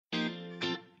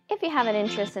If you have an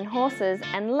interest in horses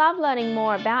and love learning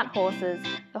more about horses,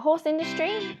 the horse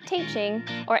industry, teaching,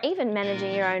 or even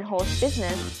managing your own horse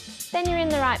business, then you're in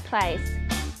the right place.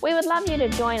 We would love you to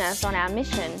join us on our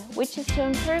mission, which is to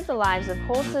improve the lives of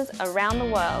horses around the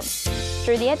world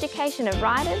through the education of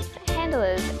riders,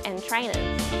 handlers, and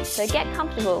trainers. So get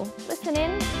comfortable, listen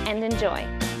in, and enjoy.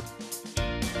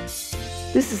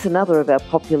 This is another of our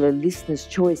popular Listener's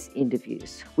Choice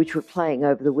interviews, which we're playing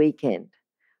over the weekend.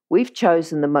 We've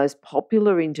chosen the most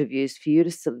popular interviews for you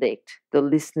to select the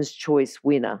Listener's Choice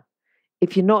winner.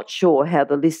 If you're not sure how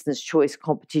the Listener's Choice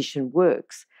competition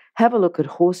works, have a look at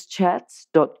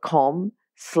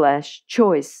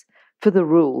horsechats.com/choice for the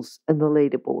rules and the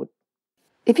leaderboard.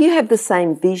 If you have the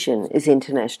same vision as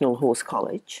International Horse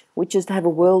College, which is to have a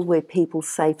world where people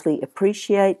safely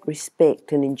appreciate,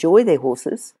 respect and enjoy their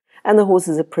horses, and the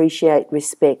horses appreciate,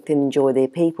 respect and enjoy their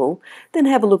people, then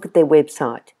have a look at their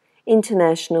website,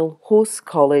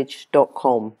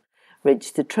 internationalhorsecollege.com,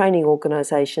 registered training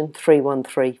organisation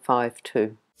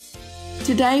 31352.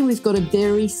 Today we've got a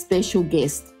very special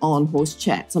guest on Horse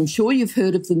Chats. I'm sure you've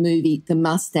heard of the movie The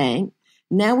Mustang.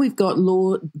 Now we've got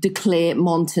Laure de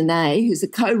Clermont-Tonnerre, who's a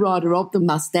co-writer of The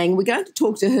Mustang. We're going to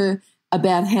talk to her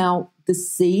about how the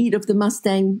seed of The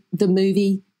Mustang, the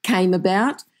movie, came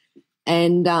about.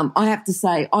 And I have to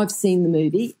say, I've seen the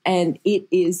movie and it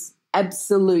is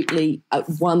absolutely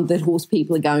one that horse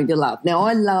people are going to love. Now,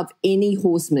 I love any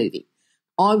horse movie.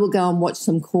 I will go and watch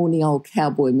some corny old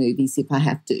cowboy movies if I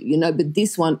have to, but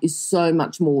this one is so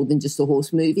much more than just a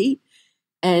horse movie.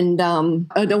 And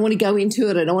I don't want to go into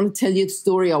it. I don't want to tell you the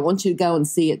story. I want you to go and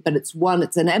see it. But it's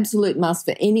an absolute must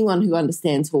for anyone who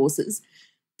understands horses.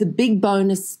 The big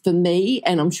bonus for me,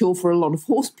 and I'm sure for a lot of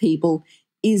horse people,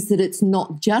 is that it's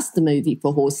not just a movie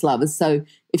for horse lovers. So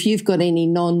if you've got any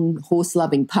non-horse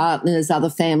loving partners,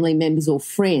 other family members or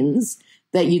friends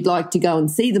that you'd like to go and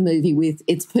see the movie with,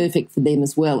 it's perfect for them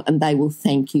as well, and they will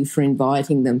thank you for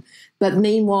inviting them. But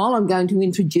meanwhile, I'm going to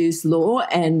introduce Laure,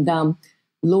 and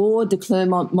Laure de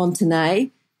Clermont-Tonnerre.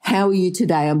 How are you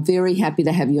today? I'm very happy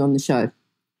to have you on the show.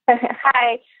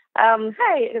 Hi.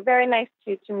 Hi. Very nice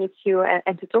to meet you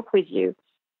and to talk with you.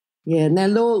 Yeah. Now,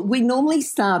 Laure, we normally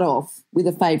start off with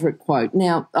a favourite quote.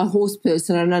 Now, a horse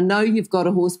person, and I know you've got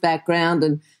a horse background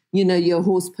and, you're a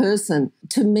horse person.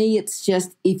 To me, it's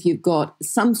just if you've got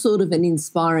some sort of an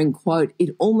inspiring quote,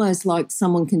 it almost like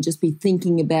someone can just be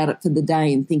thinking about it for the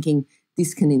day and thinking,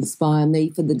 this can inspire me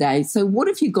for the day. So what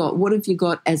have you got? What have you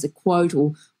got as a quote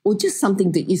or just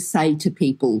something that you say to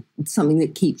people, something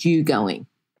that keeps you going?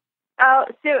 So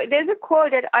there's a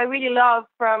quote that I really love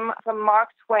from Mark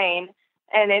Twain.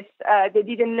 And it's, they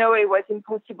didn't know it was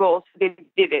impossible, so they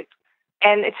did it.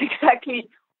 And it's exactly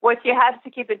what you have to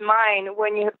keep in mind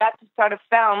when you're about to start a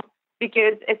film,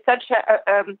 because it's such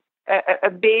a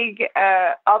big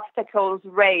obstacles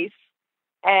race.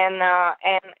 And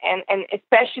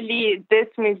especially this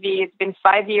movie, it's been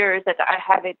 5 years that I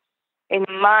have it in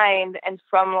mind. And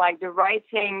from like the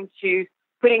writing to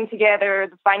putting together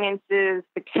the finances,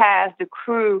 the cast, the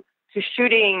crew, to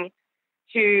shooting,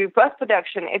 to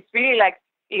post-production, it's really like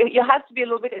you have to be a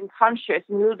little bit unconscious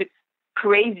and a little bit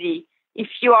crazy. If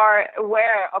you are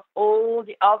aware of all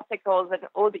the obstacles and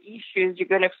all the issues you're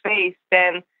going to face,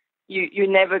 then you're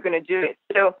never going to do it.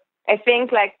 So I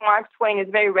think like Mark Twain is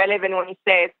very relevant when he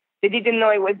says they didn't know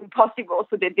it was impossible,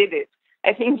 so they did it.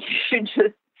 I think you should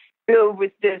just go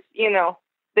with this,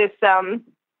 this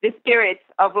spirit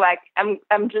of like, I'm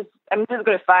just going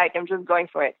to fight. I'm just going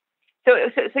for it. So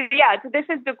yeah. So this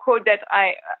is the quote that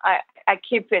I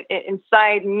keep it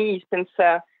inside me since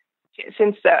a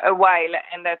while,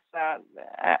 and that's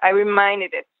I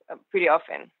reminded it pretty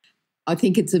often. I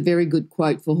think it's a very good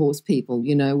quote for horse people.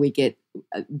 We get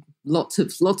lots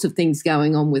of things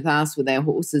going on with us, with our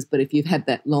horses, but if you've had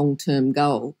that long-term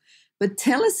goal. But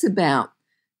tell us about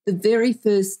the very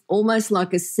first, almost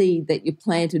like a seed that you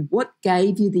planted. What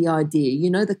gave you the idea?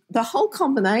 The whole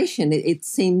combination, it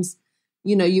seems.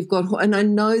 You've got, and I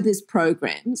know there's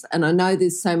programs and I know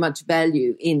there's so much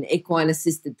value in equine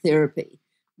assisted therapy,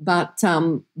 but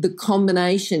the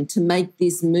combination to make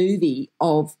this movie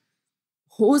of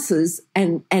horses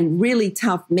and really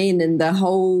tough men and the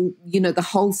whole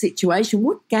situation,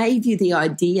 what gave you the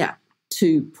idea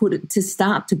to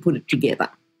start to put it together?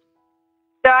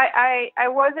 So I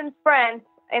was in France,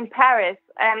 in Paris,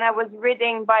 and I was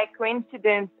reading by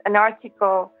coincidence an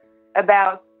article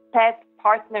about pet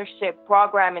partnership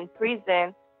program in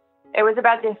prison. It was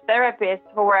about the therapists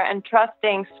who were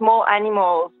entrusting small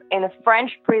animals in a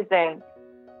French prison,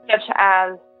 such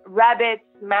as rabbits,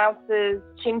 mouses,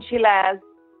 chinchillas,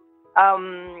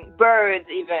 birds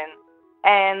even,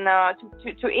 and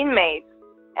to inmates.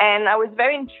 And I was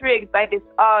very intrigued by this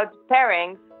odd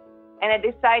pairings, and I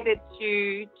decided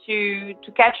to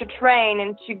catch a train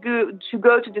and to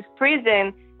go to this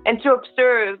prison and to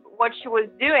observe what she was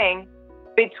doing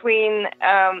between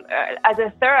as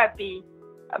a therapy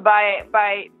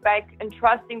by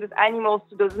entrusting those animals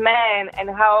to those men, and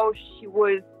how she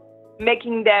was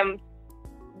making them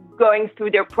going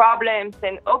through their problems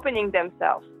and opening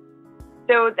themselves.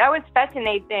 So that was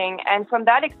fascinating. And from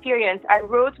that experience, I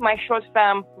wrote my short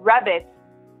film, Rabbit,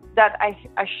 that I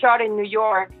shot in New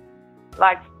York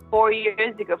like 5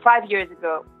 years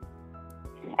ago.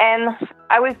 And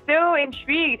I was so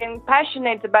intrigued and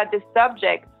passionate about this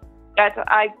subject that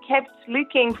I kept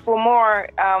looking for more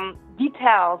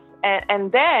details.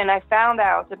 And then I found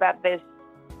out about this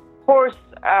horse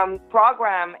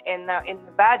program in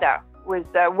Nevada with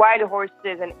wild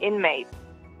horses and inmates.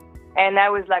 And I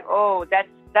was like, oh,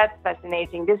 that's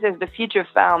fascinating. This is the feature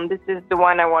film. This is the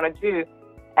one I want to do.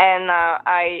 And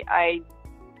I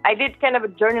did kind of a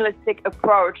journalistic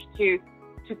approach to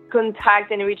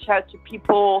contact and reach out to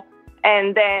people,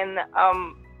 and then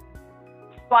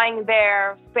flying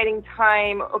there, spending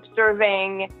time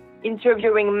observing,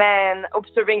 interviewing men,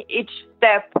 observing each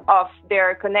step of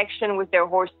their connection with their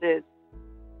horses.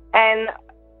 And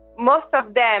most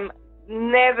of them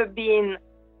never been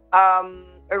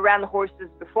around horses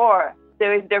before. So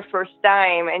it's their first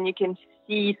time, and you can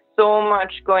see so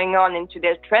much going on into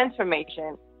their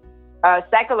transformation,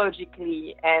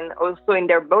 psychologically and also in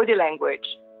their body language.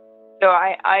 So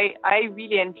I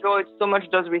really enjoyed so much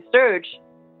those research.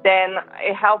 Then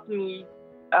it helped me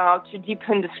to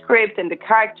deepen the script and the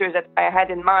characters that I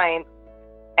had in mind.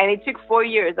 And it took 4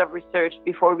 years of research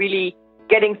before really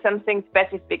getting something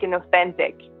specific and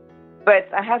authentic.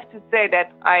 But I have to say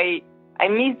that I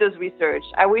missed those research.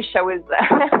 I wish I was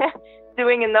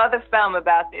doing another film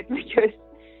about it, because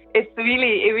it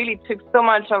really took so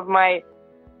much of my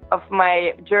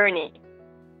journey.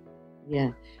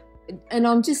 Yeah. And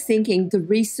I'm just thinking, the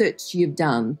research you've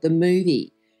done, the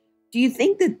movie, do you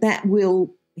think that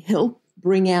will help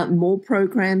bring out more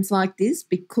programs like this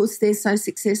because they're so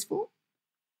successful?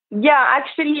 Yeah,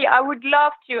 actually, I would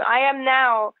love to.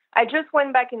 I just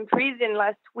went back in prison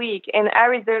last week in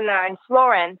Arizona, in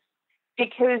Florence,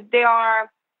 because they are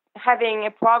having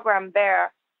a program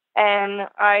there. And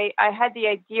I had the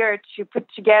idea to put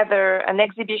together an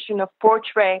exhibition of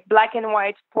black and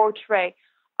white portrait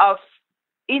of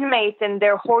inmates and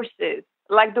their horses,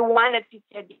 like the one that you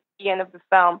see at the end of the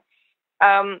film,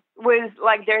 with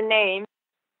like their names,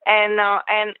 and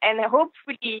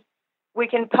hopefully we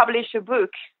can publish a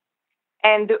book,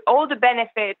 and all the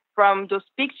benefit from those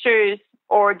pictures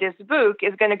or this book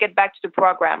is going to get back to the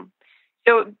program.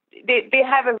 So they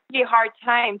have a really hard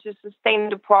time to sustain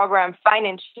the program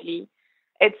financially.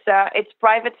 It's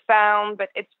private found, but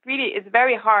it's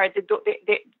very hard.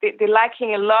 They're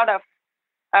lacking a lot of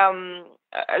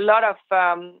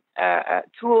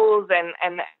tools and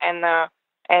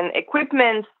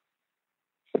equipment.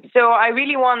 So I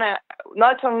really want to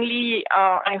not only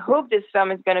I hope this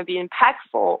film is going to be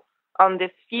impactful on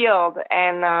this field,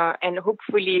 and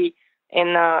hopefully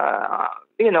in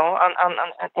in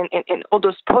all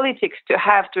those politics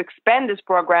to expand this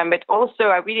program, but also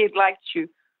I really like to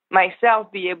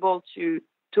myself be able to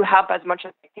help as much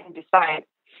as I can decide.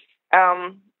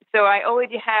 So I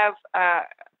already have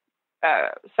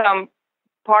some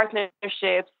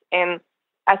partnerships in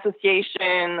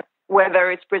association,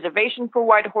 whether it's Preservation for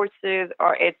Wild Horses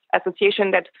or it's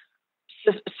association that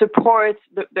supports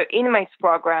the inmates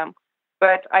program.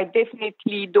 But I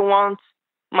definitely don't want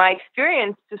my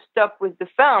experience to stop with the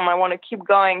film. I want to keep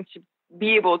going to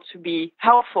be able to be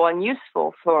helpful and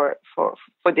useful for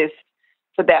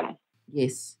them.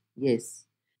 Yes.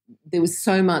 There was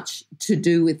so much to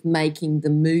do with making the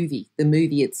movie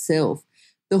itself.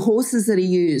 The horses that are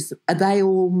used, are they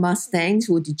all Mustangs,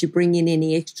 or did you bring in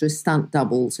any extra stunt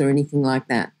doubles or anything like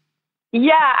that?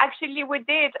 Yeah, actually we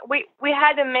did. We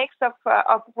had a mix of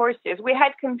horses. We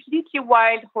had completely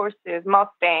wild horses,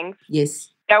 Mustangs.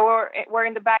 Yes. That were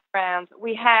in the background.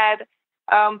 We had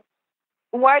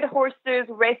wild horses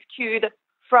rescued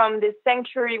from the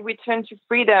sanctuary Return to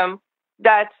Freedom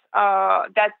that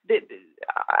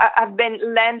have been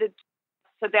landed,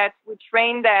 so that we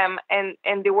trained them, and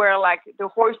they were like the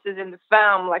horses in the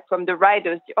film, like from the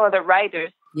other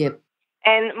riders. Yep.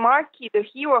 And Marky, the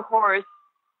hero horse,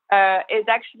 is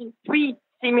actually 3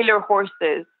 similar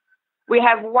horses. We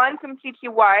have one completely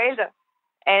wild,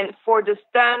 and for the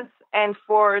stunts and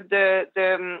for the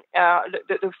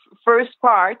first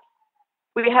part,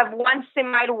 we have one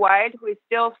semi-wild who is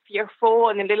still fearful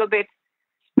and a little bit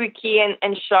spooky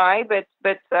and shy, but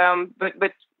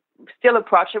still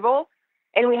approachable.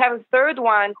 And we have a third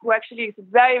one who actually is a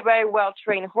very, very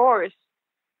well-trained horse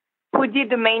who did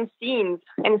the main scenes,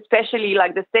 and especially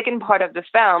like the second part of the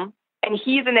film. And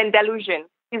he's an Andalusian.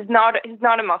 He's not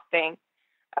a Mustang.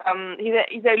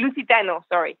 He's a Lusitano,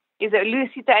 sorry. He's a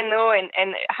Lusitano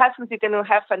and half Lusitano,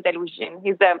 half Andalusian.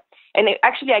 And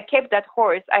actually I kept that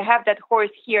horse. I have that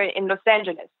horse here in Los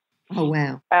Angeles. Oh,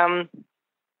 wow.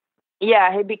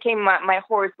 Yeah, he became my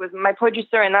horse. Was my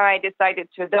producer and I decided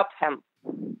to adopt him.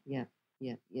 Yeah.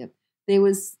 There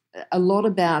was a lot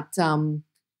about,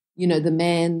 the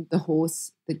man, the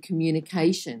horse, the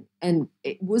communication. And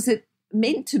was it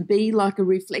meant to be like a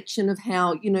reflection of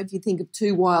how, if you think of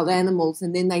two wild animals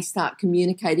and then they start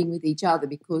communicating with each other,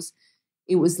 because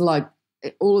it was like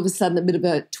all of a sudden a bit of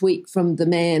a tweak from the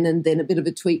man and then a bit of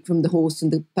a tweak from the horse, and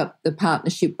the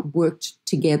partnership worked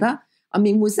together. I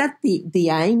mean, was that the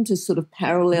aim, to sort of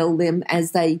parallel them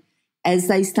as they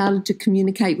started to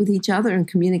communicate with each other and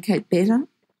communicate better?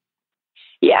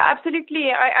 Yeah,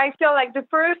 absolutely. I feel like the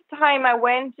first time I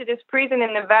went to this prison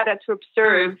in Nevada to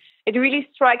observe, it really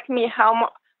struck me how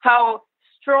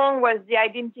strong was the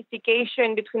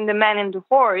identification between the man and the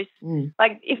horse.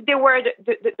 Like if they were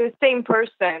the same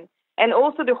person. And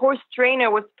also the horse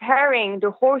trainer was pairing the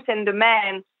horse and the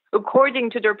man according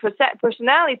to their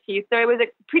personality. So it was a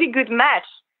pretty good match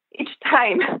each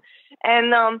time.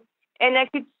 And I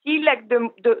could see like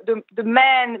the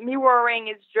man mirroring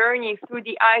his journey through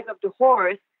the eyes of the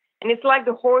horse, and it's like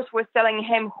the horse was telling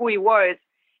him who he was.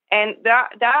 And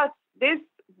this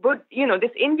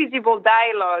invisible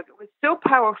dialogue was so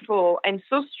powerful and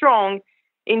so strong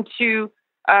into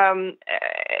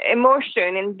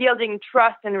emotion and building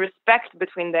trust and respect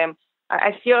between them.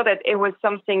 I feel that it was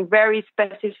something very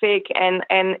specific, and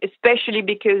especially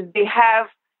because they have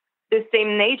the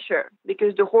same nature,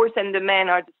 because the horse and the man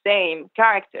are the same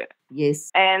character. Yes.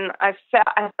 And I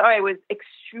thought it was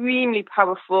extremely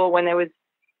powerful when I was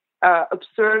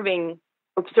observing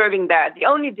that. The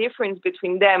only difference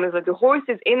between them is that the horse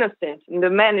is innocent and the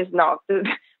man is not.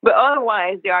 But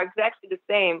otherwise, they are exactly the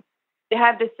same. They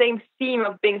have the same theme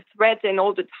of being threatened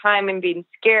all the time and being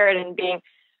scared and being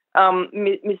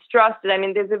mistrusted. I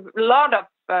mean, there's a lot of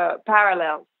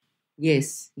parallels.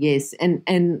 Yes. And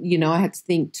I had to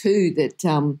think too that,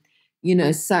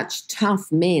 such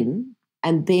tough men,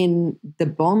 and then the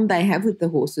bond they have with the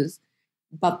horses,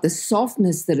 but the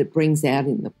softness that it brings out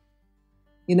in them.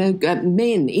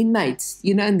 Men, inmates,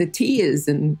 and the tears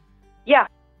and... Yeah.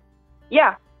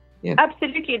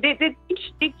 Absolutely. They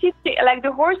teach, like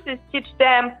the horses teach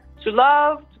them to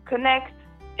love, to connect,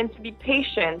 and to be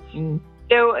patient.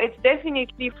 So it's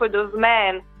definitely for those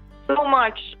men so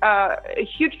much a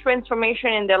huge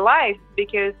transformation in their life,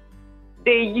 because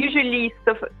they usually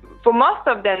suffer, for most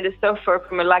of them, they suffer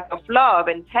from a lack of love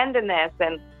and tenderness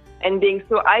and being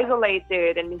so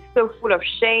isolated and being so full of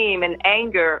shame and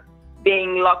anger,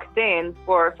 being locked in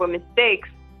for mistakes,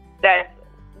 that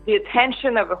the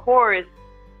attention of a horse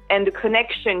and the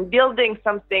connection, building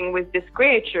something with this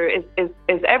creature is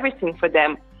everything for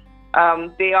them.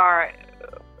 They are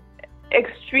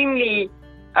extremely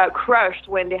crushed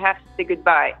when they have to say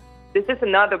goodbye. This is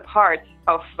another part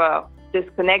of this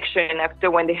connection after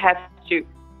when they have to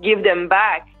give them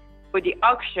back for the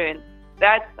auction.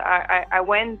 I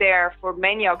went there for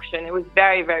many auctions. It was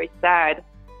very, very sad.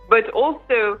 But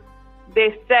also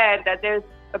they said that there's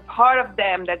a part of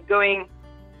them that goes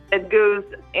that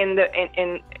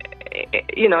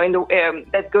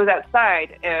goes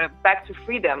outside, back to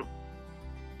freedom.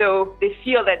 So they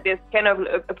feel that there's kind of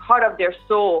a part of their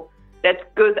soul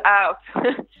that goes out,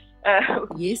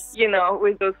 yes,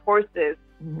 with those horses.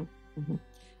 Mm-hmm. Mm-hmm.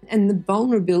 And the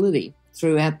vulnerability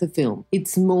throughout the film,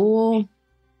 it's more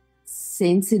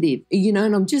sensitive,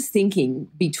 and I'm just thinking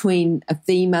between a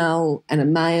female and a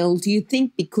male. Do you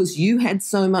think because you had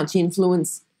so much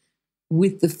influence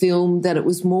with the film that it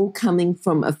was more coming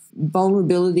from a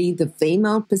vulnerability, the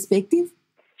female perspective?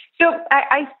 So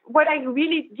what I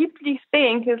really deeply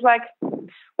think is, like,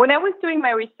 when I was doing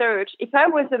my research, if I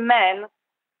was a man,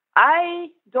 I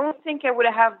don't think I would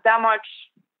have that much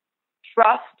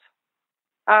trust,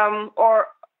 or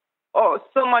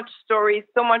so much stories,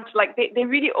 so much, like, they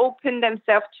really opened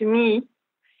themselves to me.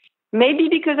 Maybe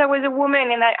because I was a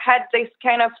woman and I had this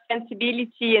kind of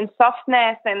sensibility and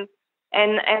softness and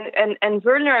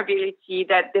vulnerability,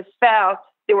 that they felt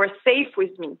they were safe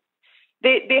with me.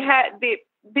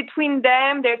 Between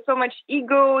them, there's so much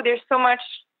ego, there's so much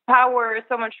power,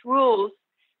 so much rules.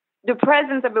 The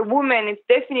presence of a woman is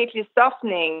definitely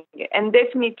softening and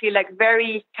definitely, like,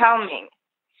 very calming.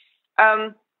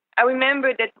 I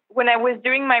remember that when I was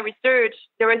doing my research,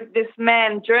 there was this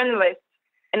man journalist,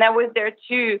 and I was there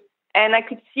too, and I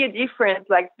could see a difference.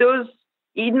 Like, those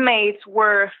inmates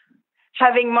were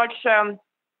having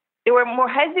they were more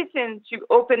hesitant to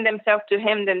open themselves to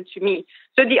him than to me.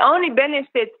 So the only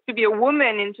benefit to be a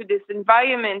woman into this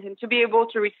environment and to be able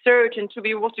to research and to be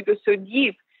able to go so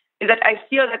deep is that I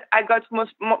feel that I got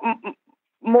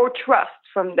more trust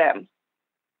from them.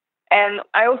 And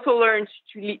I also learned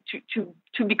to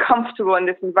be comfortable in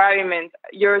this environment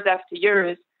years after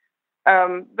years.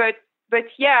 But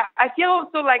yeah, I feel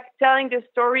also like telling this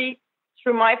story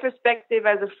through my perspective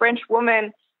as a French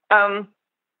woman,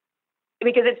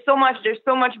 because there's so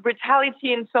much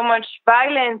brutality and so much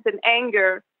violence and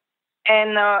anger.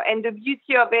 And the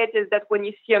beauty of it is that when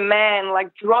you see a man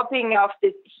like dropping off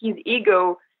his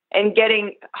ego and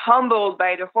getting humbled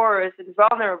by the horrors and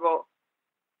vulnerable.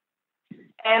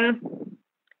 And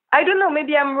I don't know,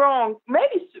 maybe I'm wrong.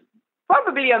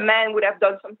 Probably a man would have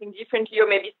done something differently or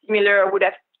maybe similar or would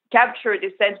have captured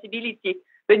the sensibility.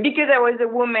 But because I was a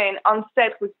woman on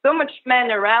set with so much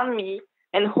men around me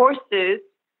and horses,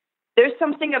 there's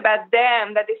something about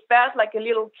them that they felt like a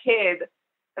little kid.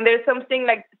 And there's something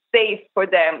like safe for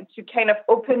them to kind of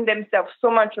open themselves so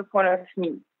much in front of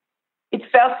me. It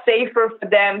felt safer for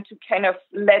them to kind of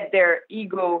let their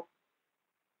ego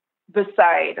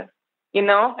beside. You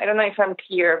know, I don't know if I'm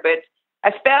clear, but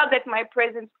I felt that my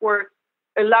presence were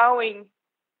allowing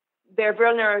their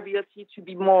vulnerability to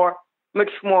be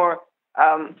much more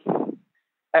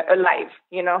alive,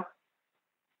 you know.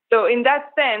 So in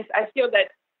that sense, I feel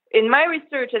that in my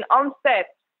research and on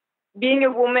set, being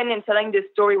a woman and telling this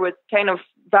story was kind of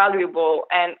valuable,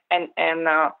 and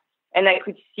I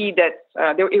could see that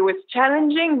it was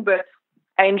challenging, but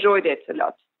I enjoyed it a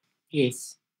lot.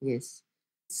 Yes.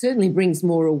 Certainly brings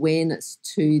more awareness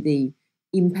to the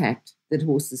impact that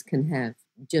horses can have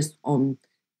just on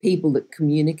people that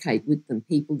communicate with them,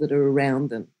 people that are around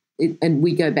them. And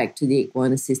we go back to the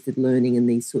equine assisted learning and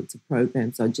these sorts of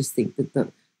programs. I just think that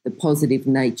the positive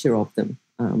nature of them,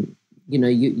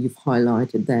 you've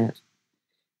highlighted that.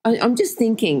 I'm just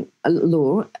thinking,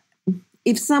 Laure,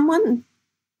 if someone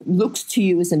looks to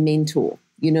you as a mentor,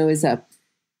 as a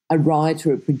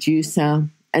writer, a producer,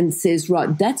 and says,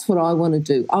 right, that's what I want to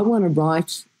do. I want to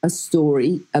write a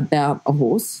story about a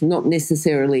horse, not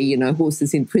necessarily,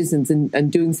 horses in prisons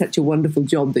and doing such a wonderful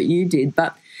job that you did,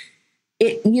 but,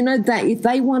 that if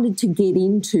they wanted to get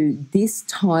into this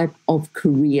type of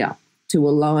career to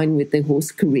align with their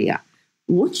horse career,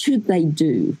 what should they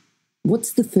do?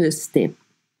 What's the first step?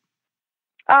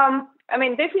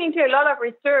 Definitely a lot of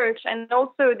research, and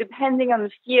also depending on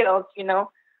the field,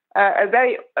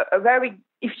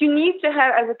 if you need to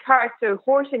have as a character a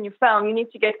horse in your film, you need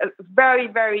to get a very,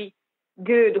 very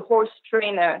good horse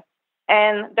trainer.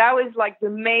 And that was like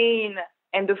the main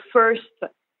and the first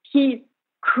key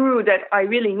crew that I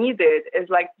really needed, is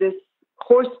like this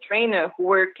horse trainer who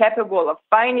were capable of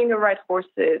finding the right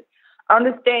horses,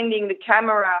 understanding the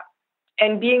camera,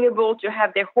 and being able to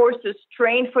have their horses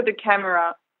trained for the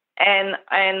camera. And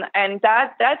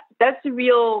that's the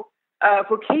real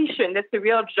vocation. That's the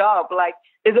real job. Like,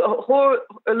 there's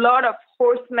a lot of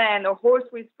horsemen or horse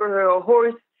whisperer or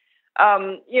horse,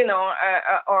 or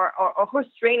horse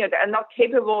trainer that are not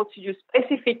capable to use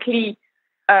specifically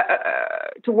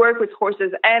to work with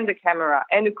horses and the camera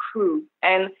and the crew.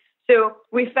 And so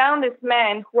we found this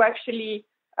man who actually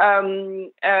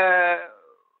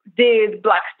did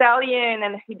Black Stallion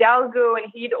and Hidalgo, and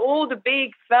he did all the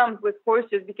big films with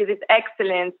horses because it's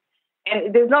excellent.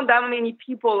 And there's not that many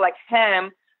people like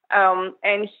him.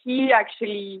 And he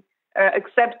actually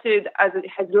accepted as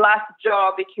his last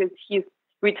job, because he's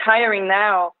retiring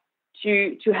now,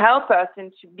 to help us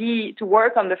and to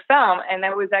work on the film. And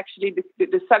that was actually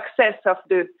the success of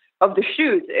the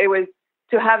shoot. It was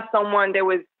to have someone that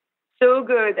was so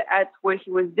good at what he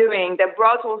was doing, that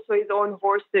brought also his own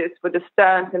horses for the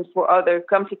stunts and for other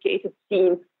complicated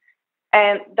scenes,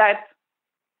 and that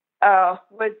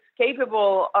was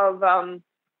capable of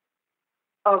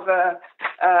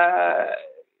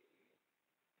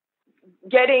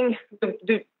getting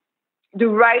the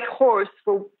right horse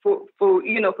for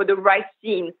the right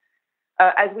scene,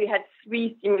 as we had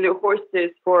 3 similar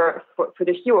horses for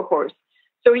the hero horse.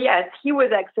 So yes, he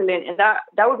was excellent, and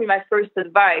that would be my first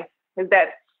advice, is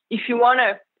that if you want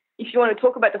to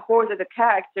talk about the horse as a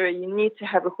character, you need to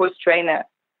have a horse trainer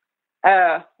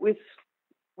with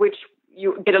which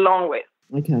you get along with.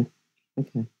 Okay,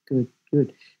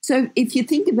 good. So if you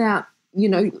think about,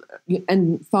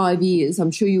 in 5 years,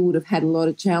 I'm sure you would have had a lot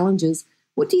of challenges.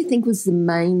 What do you think was the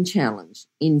main challenge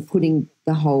in putting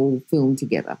the whole film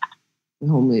together, the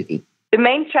whole movie? The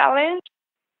main challenge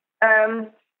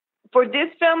for this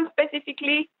film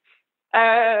specifically,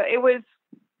 it was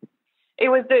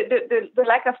the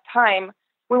lack of time.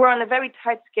 we were on a very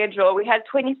tight schedule. We had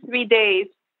 23 days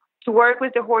to work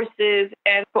with the horses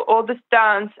and for all the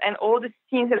stunts and all the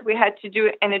scenes that we had to do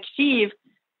and achieve.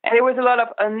 And there was a lot of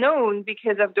unknown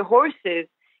because of the horses.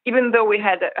 Even though we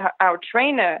had our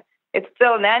trainer, it's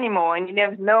still an animal, and you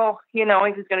never know,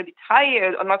 if it's going to be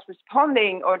tired or not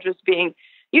responding or just being,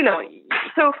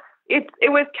 So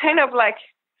it was kind of like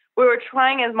we were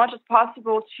trying as much as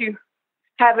possible to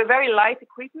have a very light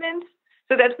equipment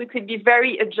so that we could be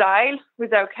very agile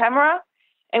with our camera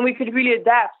and we could really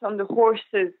adapt on the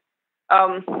horse's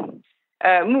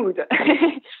mood.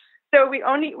 So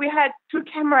we had 2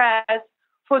 cameras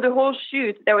for the whole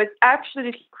shoot. That was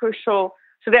absolutely crucial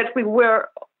so that we were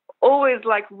always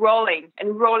like rolling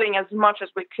as much as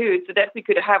we could so that we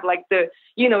could have like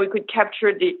we could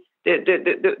capture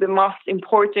the most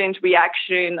important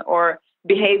reaction or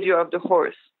behavior of the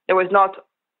horse. There was not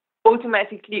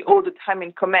automatically all the time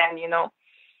in command,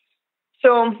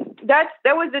 So that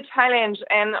was the challenge.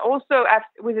 And also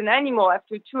with an animal,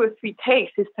 after 2 or 3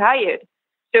 takes, it's tired.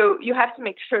 So you have to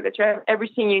make sure that you have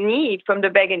everything you need from the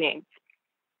beginning.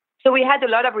 So we had a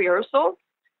lot of rehearsal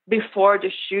before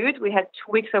the shoot. We had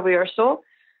 2 weeks of rehearsal.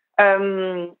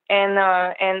 And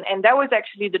that was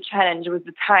actually the challenge, with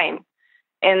the time.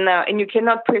 And you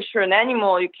cannot pressure an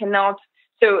animal. You cannot.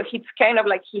 So it's kind of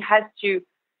like he has to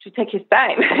take his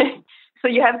time. So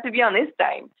you have to be on his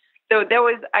time. So that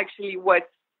was actually what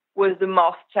was the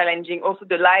most challenging. Also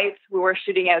the lights. We were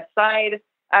shooting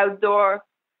outdoor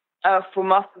for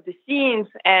most of the scenes.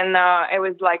 And it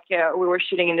was like we were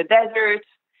shooting in the desert.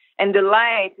 And the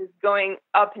light is going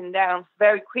up and down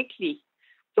very quickly.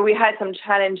 So we had some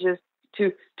challenges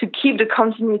to keep the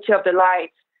continuity of the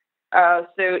light.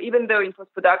 So even though in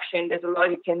post-production there's a lot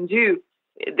you can do,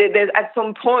 there's at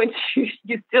some point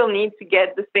you still need to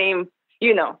get the same,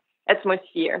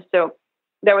 atmosphere. So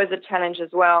there was a challenge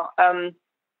as well.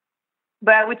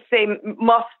 But I would say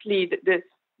mostly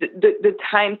the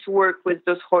time to work with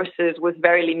those horses was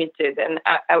very limited, and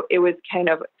it was kind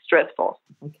of stressful.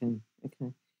 Okay.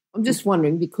 I'm just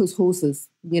wondering, because horses,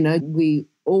 we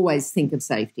always think of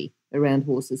safety around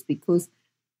horses because,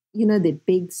 they're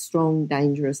big, strong,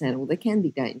 dangerous animals. They can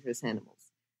be dangerous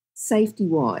animals.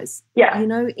 Safety-wise,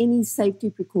 any safety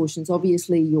precautions?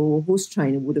 Obviously, your horse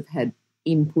trainer would have had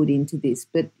input into this,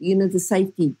 but, the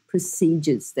safety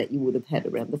procedures that you would have had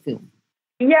around the film.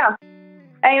 Yeah.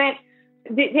 I mean,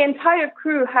 the entire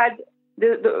crew had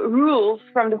the rules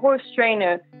from the horse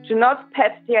trainer to not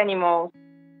pet the animals,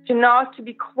 to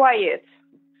be quiet,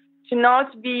 to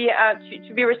not be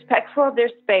to be respectful of their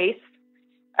space.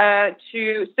 So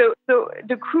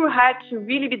the crew had to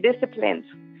really be disciplined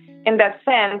in that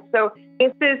sense. So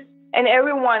and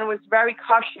everyone was very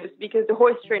cautious because the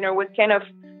horse trainer was kind of,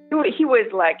 he was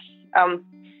like,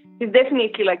 he's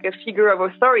definitely like a figure of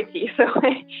authority. So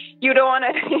you don't want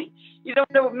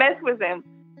to mess with him.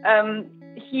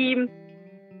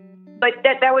 But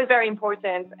that was very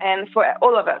important, and for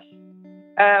all of us.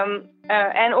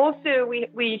 And also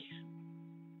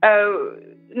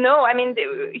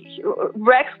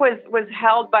Rex was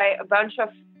held by a bunch of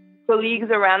colleagues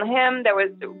around him that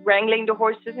was wrangling the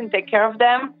horses and take care of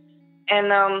them. And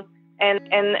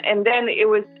then it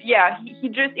was,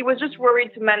 he was just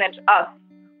worried to manage us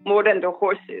more than the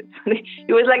horses.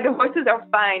 It was like the horses are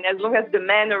fine as long as the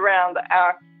men around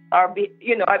are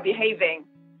behaving.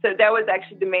 So that was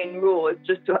actually the main rule, is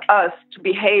just to us to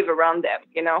behave around them,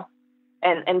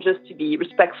 and just to be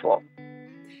respectful.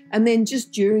 And then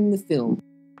just during the film.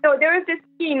 So there was this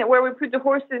scene where we put the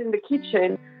horses in the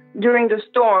kitchen during the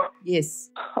storm.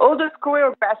 Yes. All the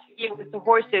choreography with the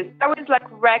horses, that was like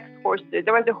Rex horses.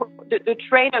 That was the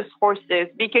trainer's horses,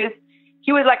 because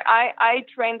he was like, I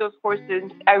trained those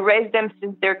horses. I raised them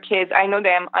since they're kids. I know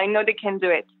them. I know they can do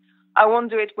it. I won't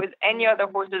do it with any other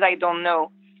horses I don't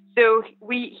know. So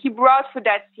he brought for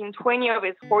that scene 20 of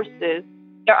his horses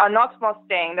that are not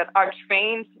Mustang, that are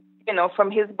trained,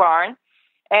 from his barn.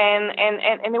 And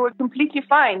they were completely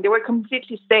fine. They were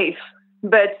completely safe.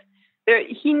 But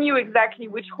he knew exactly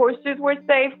which horses were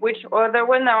safe, which other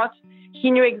were not.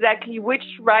 He knew exactly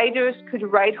which riders could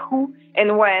ride who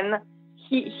and when.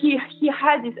 He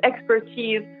had this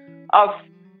expertise of,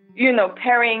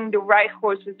 pairing the right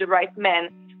horse with the right man,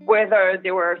 whether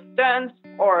they were stunts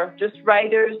or just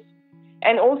riders.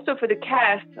 And also for the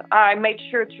cast, I made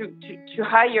sure to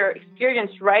hire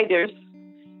experienced riders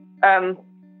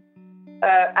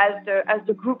as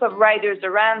the group of riders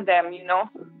around them,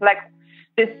 like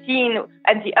the scene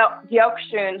at the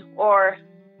auction, or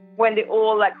when they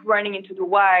all like running into the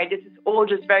wire. This is all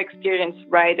just very experienced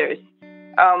riders.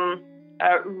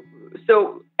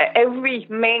 So every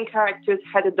main character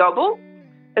had a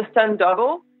stunt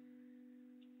double,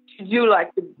 to do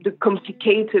like the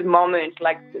complicated moments,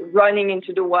 like running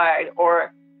into the wild,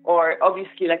 or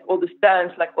obviously like all the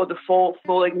stunts, like all the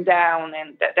falling down,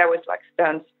 and that was like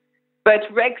stunts. But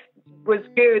Rex was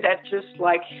good at just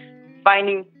like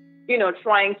finding,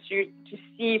 trying to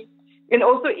see, and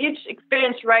also each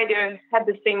experienced rider had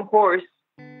the same horse,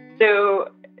 so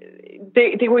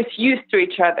they were used to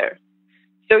each other.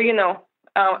 So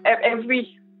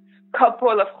every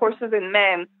couple of horses and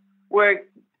men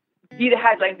did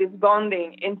have like this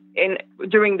bonding in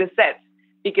during the sets,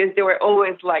 because they were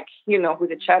always like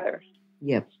with each other.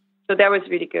 Yep. So that was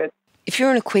really good. If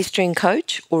you're an equestrian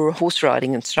coach or a horse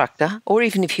riding instructor, or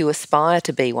even if you aspire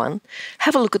to be one,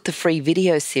 have a look at the free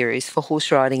video series for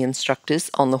horse riding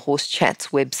instructors on the Horse Chats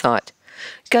website.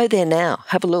 Go there now,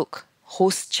 have a look,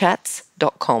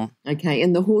 horsechats.com. Okay,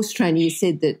 and the horse trainer, you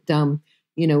said that,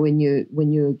 when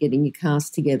you're getting your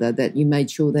cast together, that you made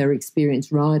sure they were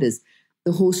experienced riders.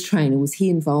 The horse trainer, was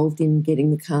he involved in getting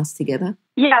the cast together?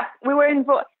 Yeah, we were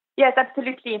involved. Yes,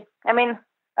 absolutely. I mean,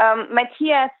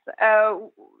 Matthias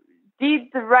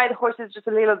did ride horses just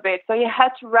a little bit. So he had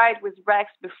to ride with Rex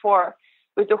before,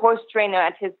 with the horse trainer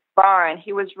at his barn.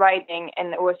 He was riding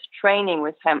and was training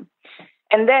with him.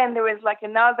 And then there was like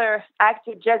another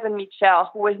actor, Jason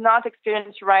Mitchell, who was not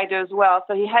experienced rider as well.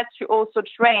 So he had to also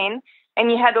train,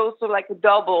 and he had also like a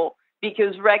double,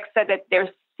 because Rex said that there's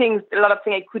a lot of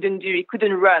things he couldn't do. He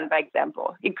couldn't run, by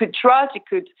example. He could trot, he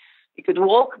could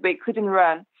walk, but he couldn't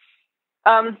run.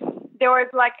 There was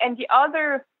like, and the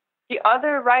other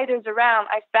riders around,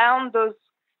 I found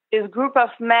this group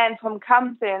of men from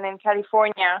Compton in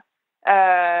California.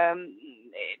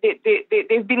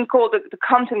 They've been called the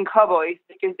Compton Cowboys,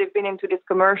 because they've been into this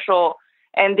commercial,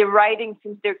 and they're riding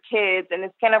since they're kids, and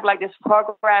it's kind of like this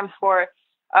program for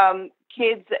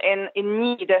kids in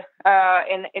need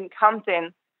in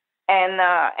Compton. And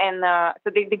so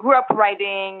they grew up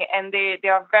riding, and they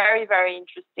are very, very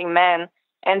interesting men.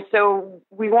 And so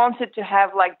we wanted to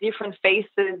have like different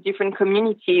faces, different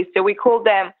communities. So we called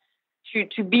them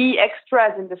to be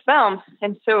extras in the film.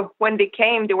 And so when they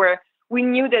came, we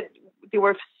knew that they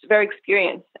were very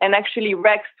experienced. And actually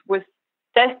Rex was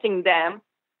testing them,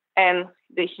 and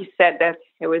he said that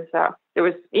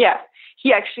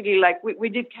he actually, like, we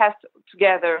did cast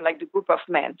together like the group of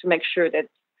men to make sure that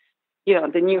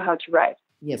they knew how to ride.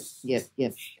 Yes.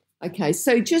 Okay,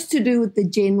 so just to do with the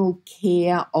general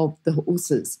care of the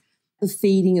horses, the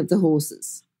feeding of the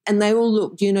horses, and they all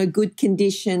looked, good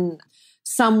condition,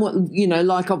 somewhat,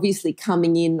 like obviously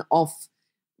coming in off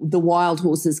the wild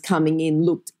horses coming in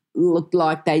looked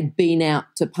like they'd been out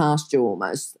to pasture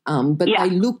almost, but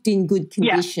They looked in good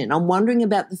condition. Yeah. I'm wondering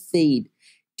about the feed.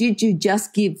 Did you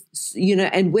just give,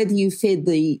 and whether you fed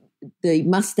the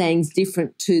Mustangs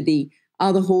different to the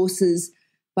other horses,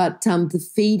 but the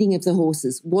feeding of the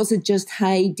horses, was it just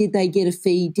hay? Did they get a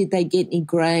feed? Did they get any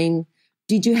grain?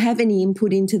 Did you have any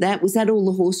input into that? Was that all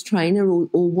the horse trainer, or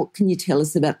what can you tell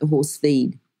us about the horse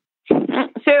feed?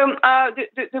 So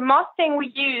the Mustang we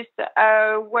used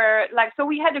so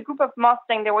we had a group of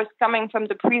Mustang that was coming from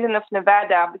the prison of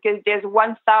Nevada, because there's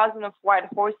 1,000 of wild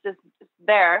horses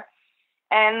there.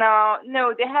 And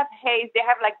no, they have hay. They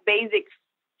have like basic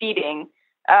feeding.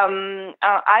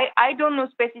 I don't know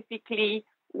specifically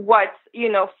what,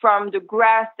 from the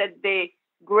grass that they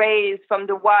graze from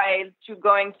the wild to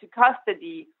going to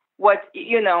custody, they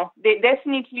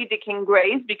can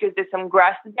graze because there's some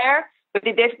grass there, but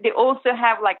they also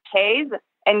have like hay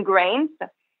and grains.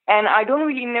 And I don't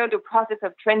really know the process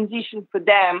of transition for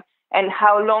them and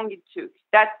how long it took.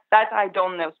 That I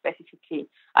don't know specifically.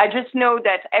 I just know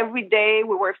that every day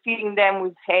we were feeding them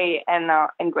with hay and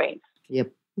grains.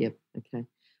 Yep. Okay.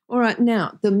 All right.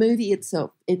 Now, the movie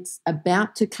itself, it's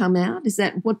about to come out.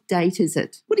 What date is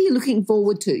it? What are you looking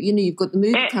forward to? You've got the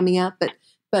movie coming out, but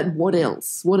what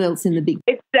else? What else in the big?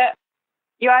 It's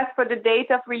you asked for the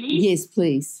date of release? Yes,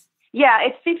 please. Yeah,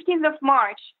 it's 15th of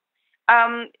March.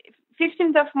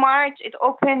 15th of March, it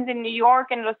opens in New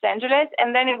York and Los Angeles,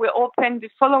 and then it will open the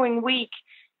following week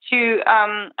to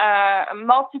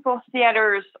multiple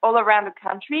theaters all around the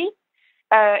country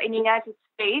in the United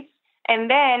States.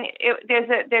 And then there's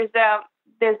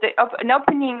an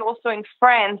opening also in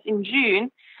France in June.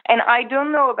 And I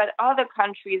don't know about other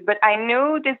countries, but I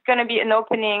know there's going to be an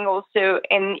opening also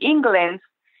in England,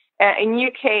 in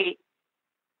UK.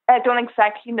 I don't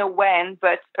exactly know when,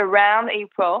 but around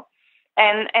April.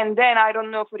 And then I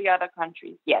don't know for the other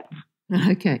countries yet.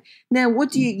 Okay. Now, what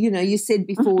do you said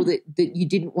before that you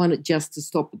didn't want it just to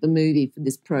stop at the movie for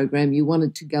this program. You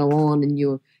wanted to go on, and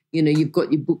you've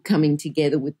got your book coming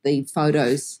together with the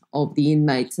photos of the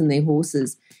inmates and their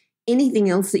horses. Anything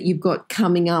else that you've got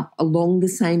coming up along the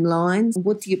same lines?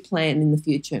 What do you plan in the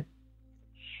future?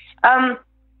 So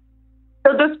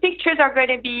those pictures are going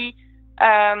to be,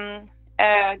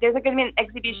 there's going to be an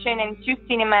exhibition in 2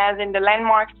 cinemas, in the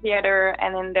Landmark Theatre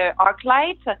and in the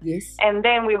ArcLight. Yes. And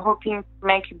then we're hoping to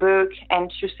make a book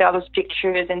and to sell those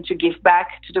pictures and to give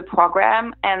back to the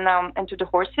program and to the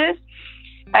horses.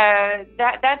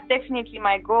 That's definitely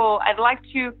my goal. I'd like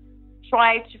to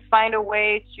try to find a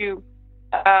way to,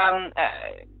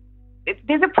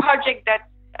 there's a project that,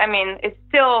 it's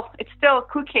still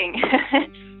cooking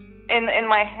in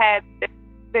my head.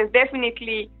 There's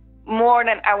definitely more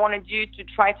that I want to do to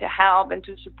try to help and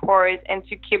to support and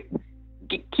to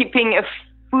keeping a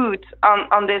foot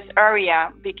on this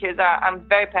area, because I'm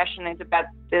very passionate about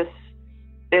this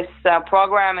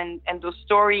program and those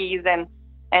stories and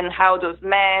how those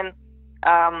men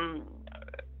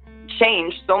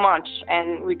change so much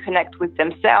and reconnect with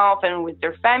themselves and with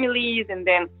their families, and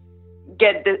then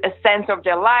get a sense of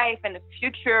their life and the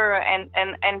future, and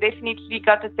definitely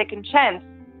got a second chance.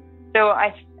 So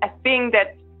I think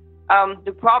that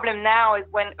the problem now is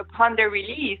when upon their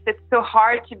release, it's so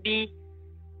hard to be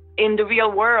in the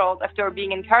real world after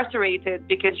being incarcerated,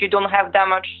 because you don't have that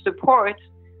much support.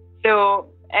 So,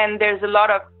 and there's a lot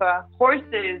of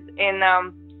horses in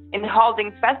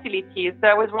holding facilities. So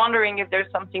I was wondering if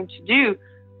there's something to do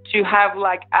to have,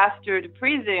 like, after the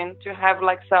prison, to have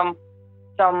like some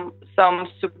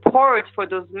support for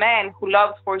those men who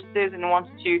love horses and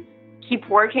wants to keep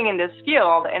working in this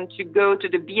field, and to go to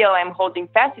the BLM holding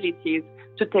facilities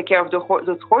to take care of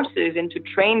those horses and to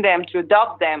train them, to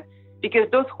adopt them, because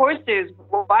those horses,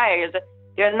 wild,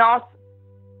 they're not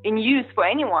in use for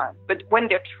anyone, but when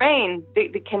they're trained, they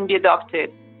can be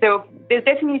adopted. So there's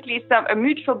definitely a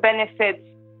mutual benefit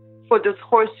for those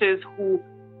horses who,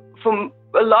 from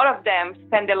a lot of them,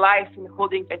 spend their lives in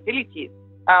holding facilities.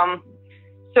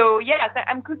 So yes,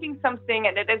 I'm cooking something,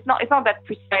 and it's not that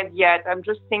precise yet. I'm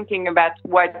just thinking about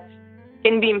what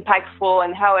can be impactful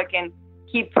and how I can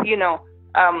keep,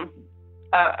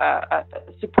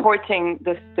 supporting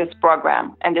this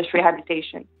program and this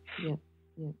rehabilitation. Yeah.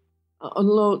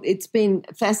 Laure, it's been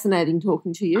fascinating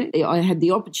talking to you. I had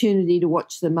the opportunity to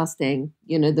watch the Mustang,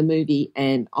 the movie,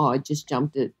 and I just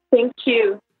jumped it. Thank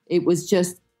you. It was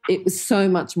so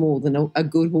much more than a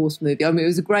good horse movie. It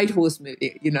was a great horse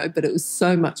movie, but it was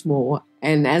so much more.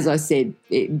 And as I said,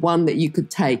 one that you could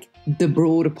take the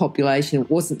broader population. It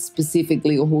wasn't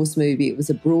specifically a horse movie. It was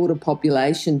a broader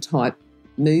population type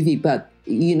movie, but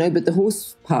the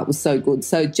horse part was so good.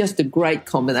 So just a great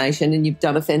combination, and you've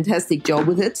done a fantastic job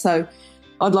with it. So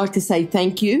I'd like to say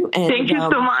thank you. And, thank you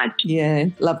so much. Yeah,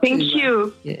 love thank to.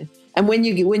 You. Yeah. And when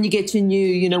you get your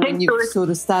new, when you've sort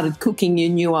of started cooking your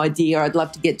new idea, I'd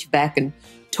love to get you back and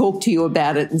talk to you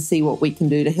about it and see what we can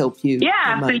do to help you. Yeah,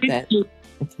 absolutely. That.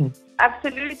 Okay.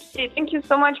 Absolutely. Thank you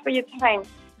so much for your time.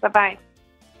 Bye-bye.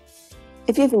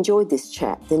 If you've enjoyed this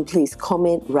chat, then please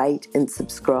comment, rate and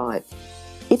subscribe.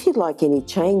 If you'd like any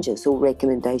changes or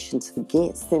recommendations for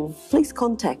guests, then please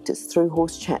contact us through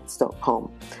horsechats.com.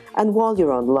 And while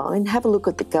you're online, have a look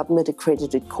at the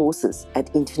government-accredited courses at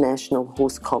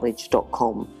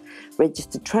internationalhorsecollege.com.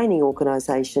 Registered Training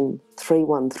Organisation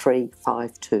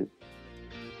 31352.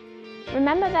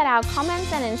 Remember that our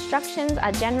comments and instructions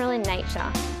are general in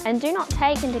nature and do not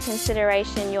take into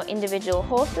consideration your individual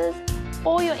horses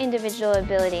or your individual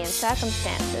ability and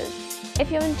circumstances. If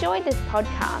you enjoyed this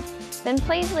podcast, then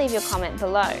please leave your comment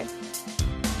below.